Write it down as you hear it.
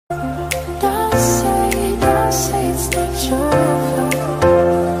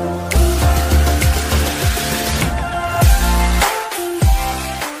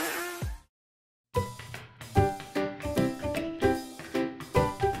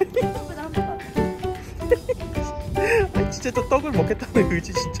아니 진짜 또 떡을 먹겠다는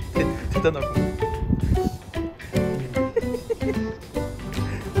의지 진짜 대단하고.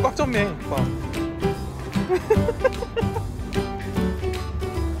 꽉 졌네 꽉.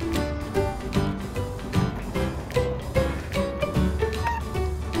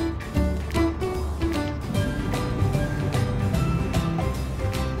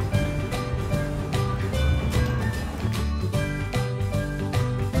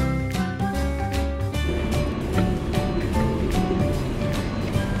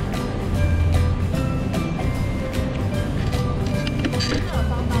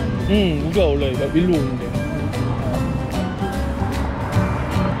 응, 우리가 원래 일로 오는데.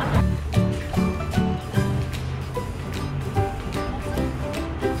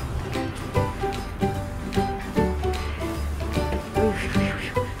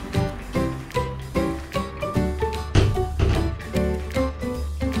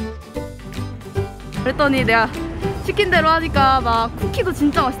 그랬더니 내가 시킨 대로 하니까 막 쿠키도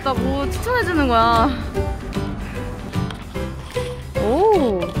진짜 맛있다고 추천해주는 거야.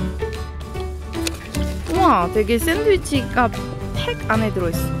 오, 우와, 되게 샌드위치가 팩 안에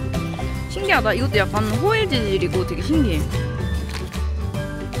들어있어. 신기하다. 이것도 약간 호일 재질이고 되게 신기해.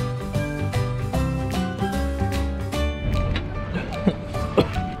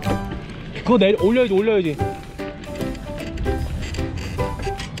 그거 올려야지 올려야지.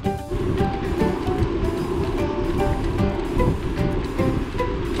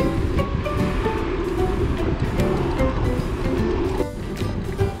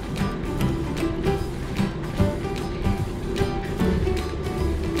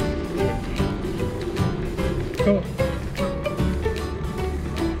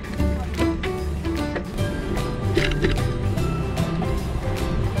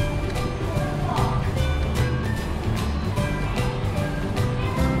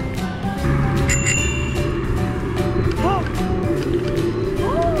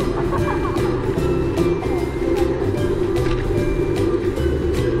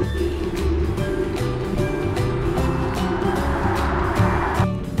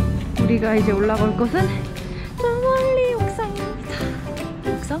 우리가 이제 올라갈 곳은 저 멀리 옥상입니다.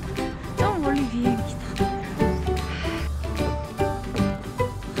 옥상? 저 멀리 위에입니다.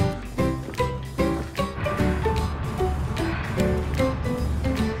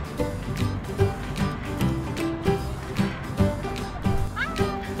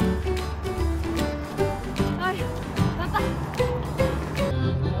 아휴, 갔다.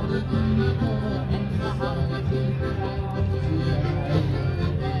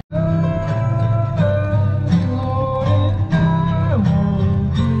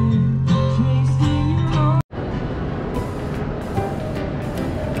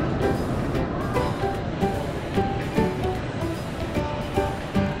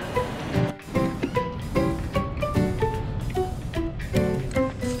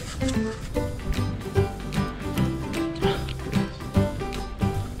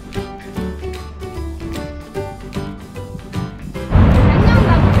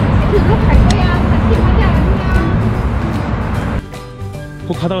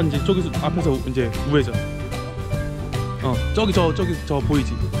 거 가다가 이제 저기서 앞에서 이제 우회전. 저기 저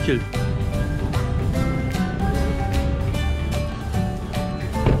보이지 길.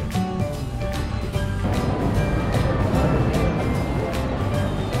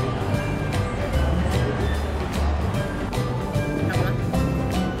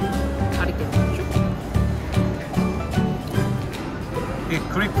 이게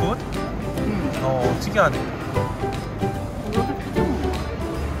그릭 푸드? 특이하네.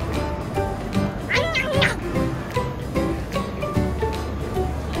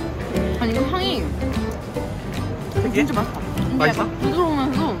 아니 이거 향이 진짜 맛있다. 근데 맛있어? 약간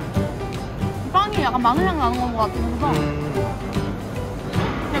부드러우면서 빵이 약간 마늘향 나는 것 같으면서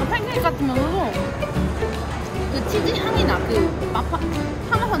약간 팬케이크 같으면서도 그 치즈 향이 나. 그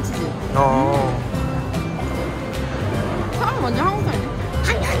파마산 치즈. 사람이 완전 한국 사람이네.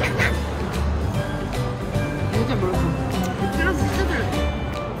 이게 뭘까? 그래서 치즈를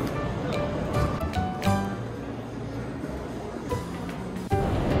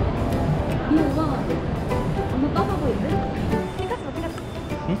이거가 너무 따서 보이는데? 생겼어.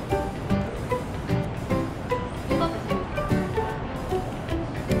 응?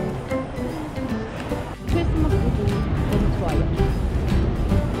 크리스마스도 너무 좋아요.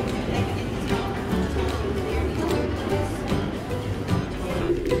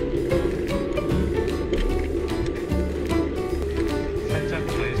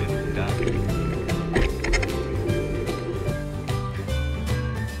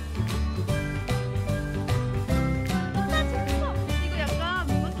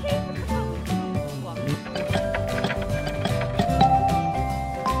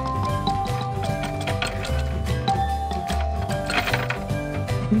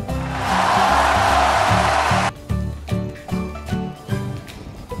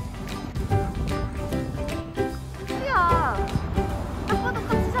 야, 아빠도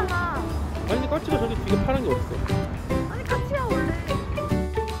깍지잖아. 아니 깍지가 저기 뒤에 파란 게 어딨어?